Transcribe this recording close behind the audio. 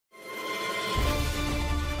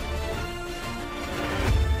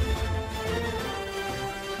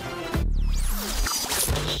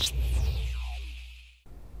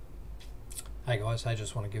Hey guys, I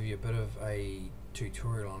just want to give you a bit of a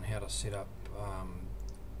tutorial on how to set up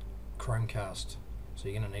Chromecast. So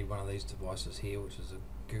you're going to need one of these devices here, which is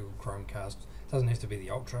a Google Chromecast. It doesn't have to be the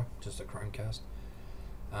Ultra, just a Chromecast.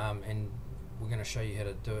 And we're going to show you how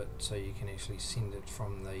to do it so you can actually send it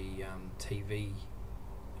from the TV,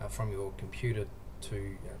 from your computer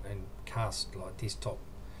to and cast like desktop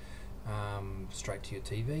straight to your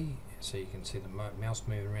TV, so you can see the mouse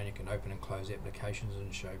moving around. You can open and close applications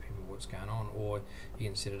and show people what's going on, or you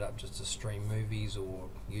can set it up just to stream movies or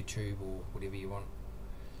YouTube or whatever you want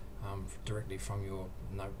directly from your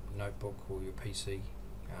notebook or your PC.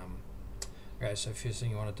 Okay, so first thing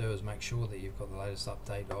you want to do is make sure that you've got the latest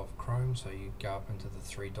update of Chrome. So you go up into the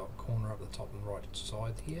three dot corner up the top and right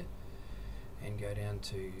side here and go down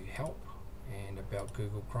to Help and About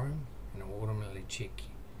Google Chrome, and it will automatically check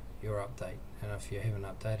your update, and if you haven't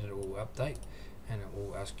updated, it will update and it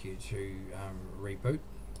will ask you to reboot,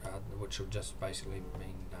 which will just basically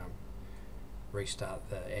mean restart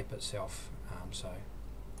the app itself. So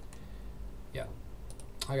yeah,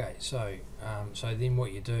 okay, so so then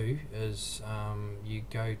what you do is you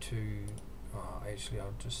go to actually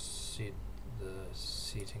I'll just set the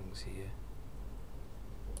settings here.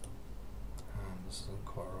 This isn't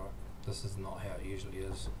quite right. This is not how it usually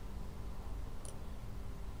is.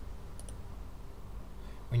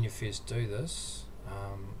 When you first do this,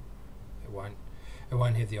 it won't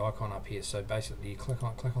have the icon up here. So basically, you click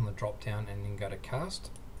on the drop down and then go to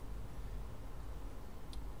Cast,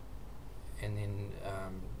 and then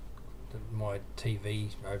my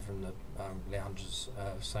TV over in the lounge is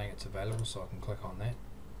saying it's available, so I can click on that.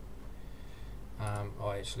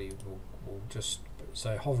 I actually will just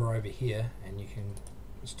hover over here, and you can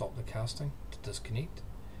stop the casting to disconnect.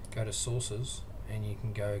 Go to Sources, and you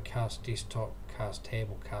can go Cast Desktop, Cast Tab,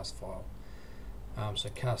 or Cast File. So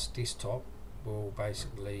Cast Desktop will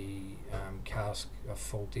basically cast a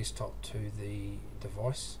full desktop to the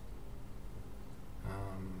device.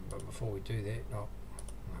 But before we do that,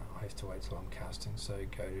 I have to wait till I'm casting. So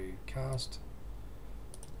go to Cast,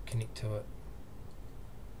 connect to it,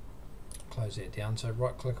 close that down. So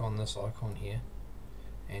right click on this icon here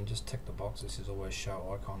and just tick the box that says Always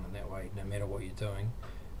Show Icon, and that way no matter what you're doing,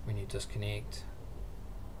 when you disconnect,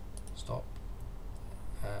 stop,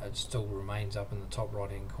 it still remains up in the top right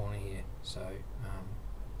hand corner here. So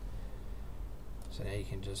so now you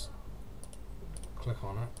can just click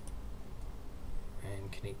on it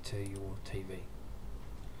and connect to your TV.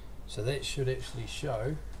 So that should actually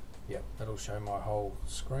show, yep, that'll show my whole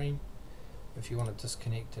screen. If you want to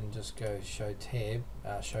disconnect and just go Show Tab,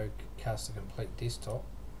 Show Cast the Complete Desktop,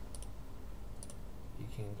 you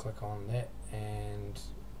can click on that and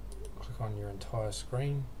click on your entire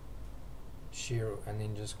screen, share, and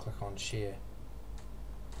then just click on Share,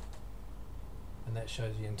 and that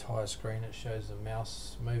shows the entire screen. It shows the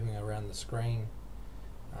mouse moving around the screen.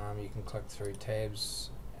 You can click through tabs,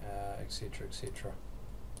 etc, etc.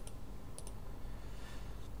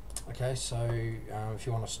 Okay, so if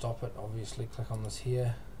you want to stop it, obviously click on this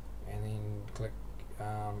here and then click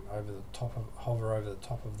over the top of, hover over the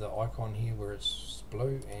top of the icon here where it's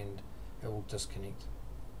blue, and it will disconnect,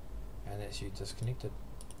 and that's you disconnected.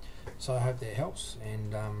 So I hope that helps,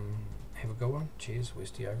 and have a good one. Cheers,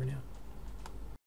 Westy over now.